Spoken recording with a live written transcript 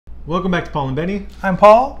Welcome back to Paul and Benny. I'm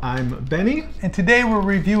Paul. I'm Benny. And today we're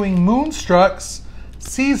reviewing Moonstruck's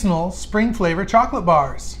seasonal spring flavor chocolate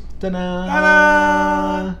bars. Ta-da!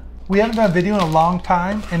 Ta-da! We haven't done a video in a long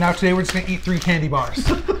time, and now today we're just gonna eat 3 candy bars.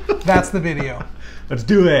 That's the video. Let's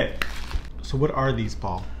do it. So what are these,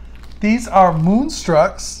 Paul? These are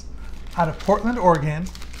Moonstruck's out of Portland, Oregon.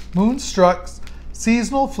 Moonstruck's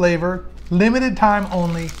seasonal flavor, limited time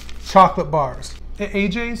only chocolate bars. At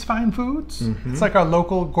AJ's Fine Foods. It's like our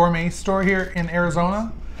local gourmet store here in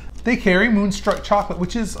Arizona. They carry Moonstruck chocolate,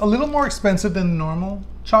 which is a little more expensive than normal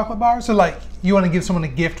chocolate bars. So like you want to give someone a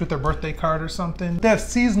gift with their birthday card or something. They have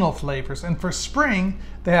seasonal flavors, and for spring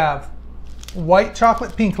they have white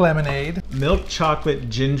chocolate pink lemonade, Milk chocolate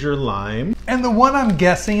ginger lime, and the one I'm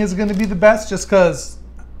guessing is going to be the best just because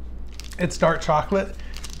it's dark chocolate.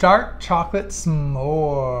 Dark chocolate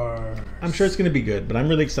s'mores. I'm sure it's going to be good, but I'm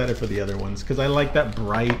really excited for the other ones because I like that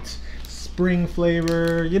bright spring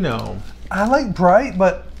flavor, you know. I like bright,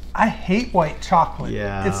 but I hate white chocolate.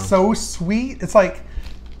 Yeah. It's so sweet. It's like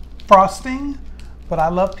frosting, but I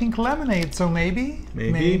love pink lemonade, so maybe.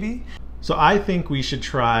 So I think we should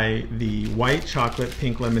try the white chocolate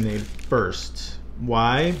pink lemonade first.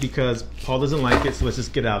 Why? Because Paul doesn't like it, so let's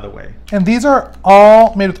just get out of the way. And these are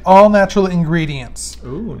all made with all natural ingredients.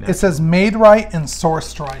 Ooh, It says made right and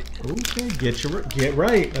sourced right. Okay, get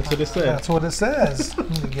right. That's what it said. That's what it says. You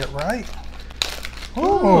need to get right.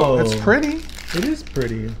 Oh, it's pretty. It is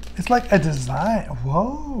pretty. It's like a design.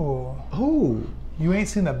 Whoa. Oh. You ain't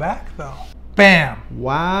seen the back though. Bam.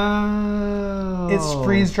 Wow. It's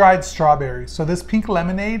freeze-dried strawberries. So this pink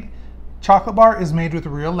lemonade chocolate bar is made with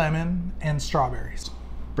real lemon and strawberries.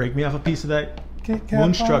 Break me off a piece of that Kit Kat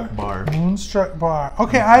Moonstruck bar. Moonstruck bar.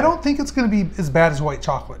 Okay, I don't think it's going to be as bad as white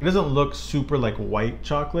chocolate. It doesn't look super like white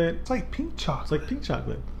chocolate. It's like pink chocolate. It's like pink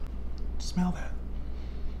chocolate. Smell that.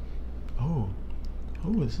 Oh.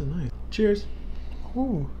 Oh, this is nice. Cheers.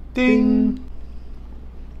 Ooh. Ding.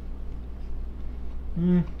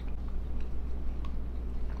 Mm.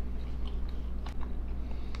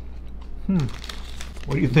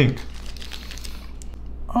 What do you think?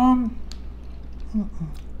 I'm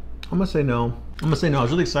gonna say no. I was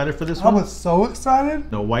really excited for this I one. was so excited.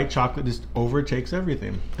 No, white chocolate just overtakes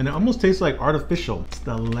everything. And it almost tastes like artificial. It's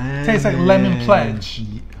the lemon. Tastes like lemon pledge.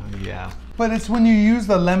 Yeah. But it's when you use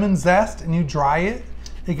the lemon zest and you dry it,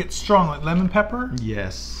 it gets strong like lemon pepper.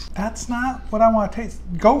 Yes. That's not what I want to taste.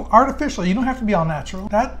 Go artificial. You don't have to be all natural.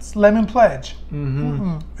 That's lemon pledge.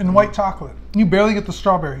 And white chocolate. You barely get the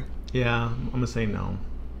strawberry. Yeah, I'm gonna say no.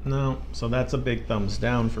 No, so that's a big thumbs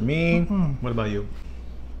down for me. What about you?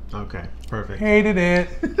 Okay, perfect. Hated it.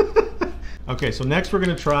 Okay, so next we're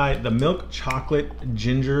gonna try the milk chocolate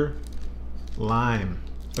ginger lime.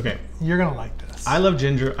 Okay. You're gonna like this. I love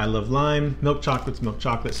ginger, I love lime. Milk chocolate's milk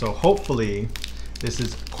chocolate, so hopefully this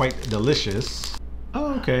is quite delicious.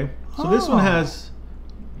 Oh, okay. So this one has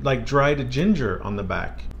like dried ginger on the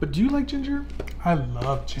back. But do you like ginger? I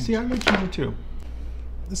love ginger. See, I like ginger too.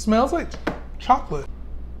 It smells like chocolate.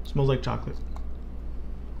 Smells like chocolate.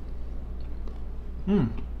 Mmm.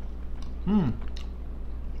 Mmm.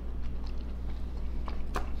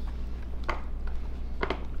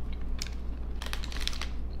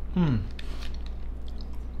 Mmm.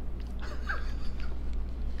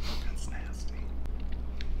 That's nasty.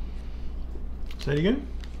 Say it again?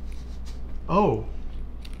 Oh.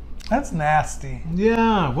 That's nasty.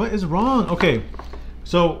 Yeah, what is wrong? Okay.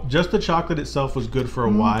 So just the chocolate itself was good for a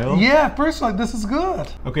while. Yeah, at first like this is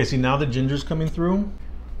good. Okay, see now the ginger's coming through.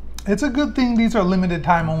 It's a good thing these are limited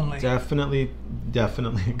time only. Definitely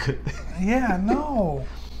a good thing. Yeah, no.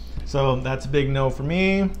 So that's a big no for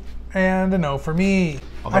me. And a no for me.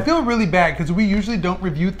 I feel really bad because we usually don't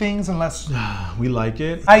review things unless We like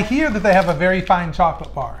it. I hear that they have a very fine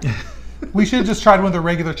chocolate bar. We should have just tried one of the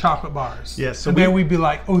regular chocolate bars. Yes, so and then we'd be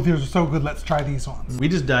like, oh, these are so good, let's try these ones. We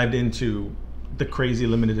just dived into the crazy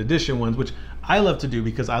limited edition ones, which I love to do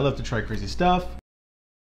because I love to try crazy stuff.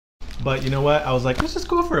 But you know what? I was like, let's just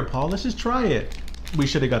go for it, Paul. Let's just try it. We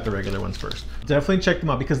should have got the regular ones first. Definitely check them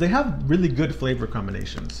out because they have really good flavor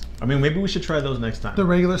combinations. I mean, maybe we should try those next time. The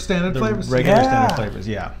regular standard flavors? Regular standard flavors,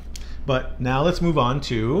 yeah. But now let's move on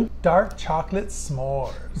to dark chocolate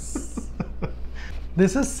s'mores.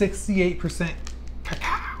 This is 68%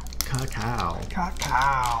 cacao.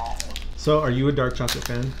 Cacao. So are you a dark chocolate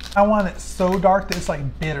fan? I want it so dark that it's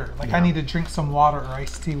like bitter. Like I need to drink some water or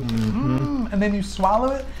iced tea with it. And then you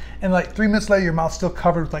swallow it and like 3 minutes later your mouth's still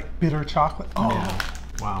covered with like bitter chocolate. Oh. Yeah.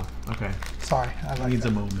 Wow, okay. Sorry, I like Needs that.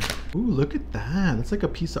 a moment. Ooh, look at that. That's like a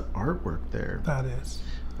piece of artwork there. That is.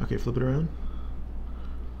 Okay, flip it around.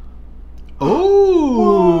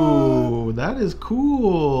 Oh, that is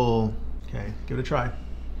cool. Okay, give it a try.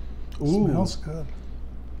 Ooh. Smells good.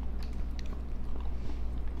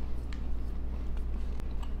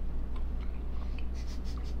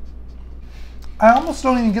 I almost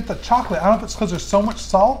don't even get the chocolate. I don't know if it's because there's so much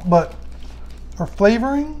salt, but for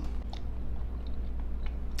flavoring,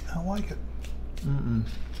 I don't like it.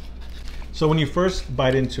 So when you first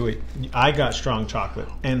bite into it, I got strong chocolate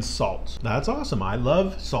and salt. That's awesome. I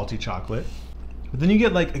love salty chocolate. But then you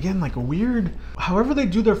get like, again, like a weird, however they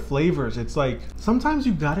do their flavors, it's like, sometimes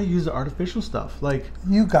you gotta use the artificial stuff. Like,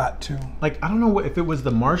 You got to. I don't know what, if it was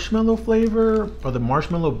the marshmallow flavor or the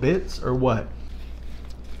marshmallow bits or what.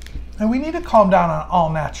 And we need to calm down on all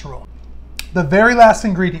natural. The very last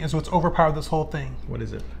ingredient is what's overpowered this whole thing. What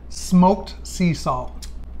is it? Smoked sea salt.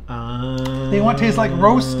 They want to taste like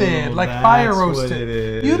roasted, like fire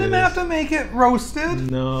roasted. You didn't have to make it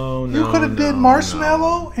roasted. No, You could have did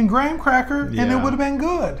marshmallow and graham cracker and it would have been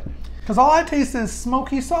good. Because all I taste is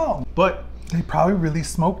smoky salt. But They probably really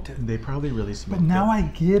smoked it. they probably really smoked But now it. I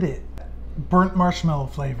get it. Burnt marshmallow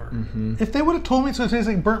flavor. If they would have told me to taste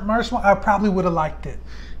like burnt marshmallow, I probably would have liked it.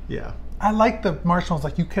 Yeah. I like the marshmallows,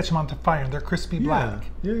 like you catch them onto fire and they're crispy black.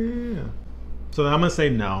 Yeah. So I'm gonna say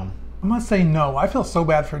no. I'm gonna say no. I feel so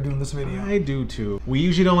bad for doing this video. I do too. We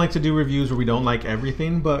usually don't like to do reviews where we don't like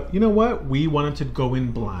everything, but you know what? We wanted to go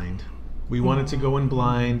in blind. We wanted to go in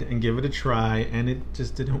blind and give it a try, and it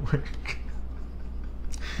just didn't work.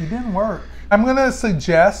 It didn't work. I'm gonna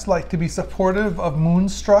suggest, like, to be supportive of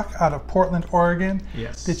Moonstruck out of Portland, Oregon,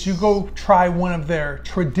 Yes. that you go try one of their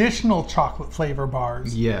traditional chocolate flavor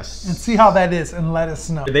bars Yes. and see how that is and let us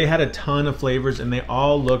know. They had a ton of flavors, and they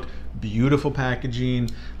all look beautiful packaging.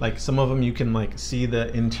 Like some of them, you can like see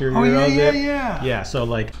the interior of it. Yeah. So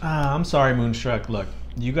like, I'm sorry, Moonstruck. Look,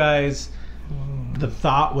 you guys, the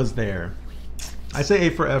thought was there. I say A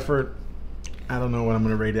for effort. I don't know what I'm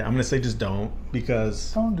gonna rate it. I'm gonna say just don't,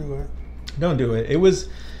 because Don't do it. don't do it. It was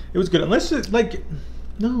good. Unless it like,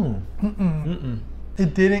 no.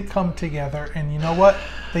 It didn't come together, and you know what?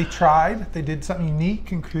 They tried. They did something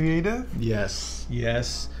unique and creative. Yes.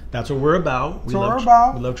 That's what we're about. That's what we're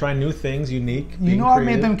about. We love trying new things, unique. You know, I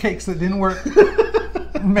made them cakes that didn't work.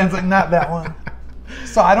 Man's like, not that one.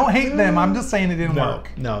 So I don't hate them. I'm just saying it didn't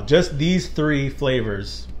work. No, just these 3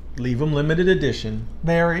 flavors. Leave them limited edition.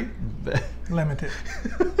 Very limited.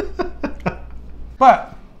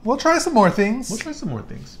 But we'll try some more things. We'll try some more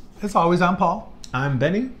things. As always, I'm Paul. I'm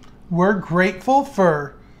Benny. We're grateful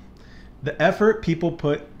for The effort people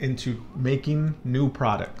put into making new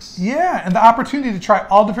products. and the opportunity to try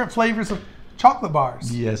all different flavors of chocolate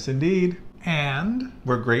bars. Yes, indeed. And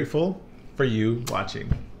We're grateful for you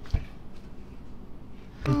watching.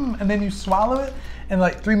 and then you swallow it, and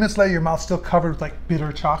like 3 minutes later, your mouth's still covered with like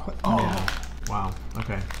bitter chocolate. Oh, Yeah. Wow.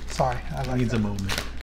 Okay. sorry, I like Needs that. a moment.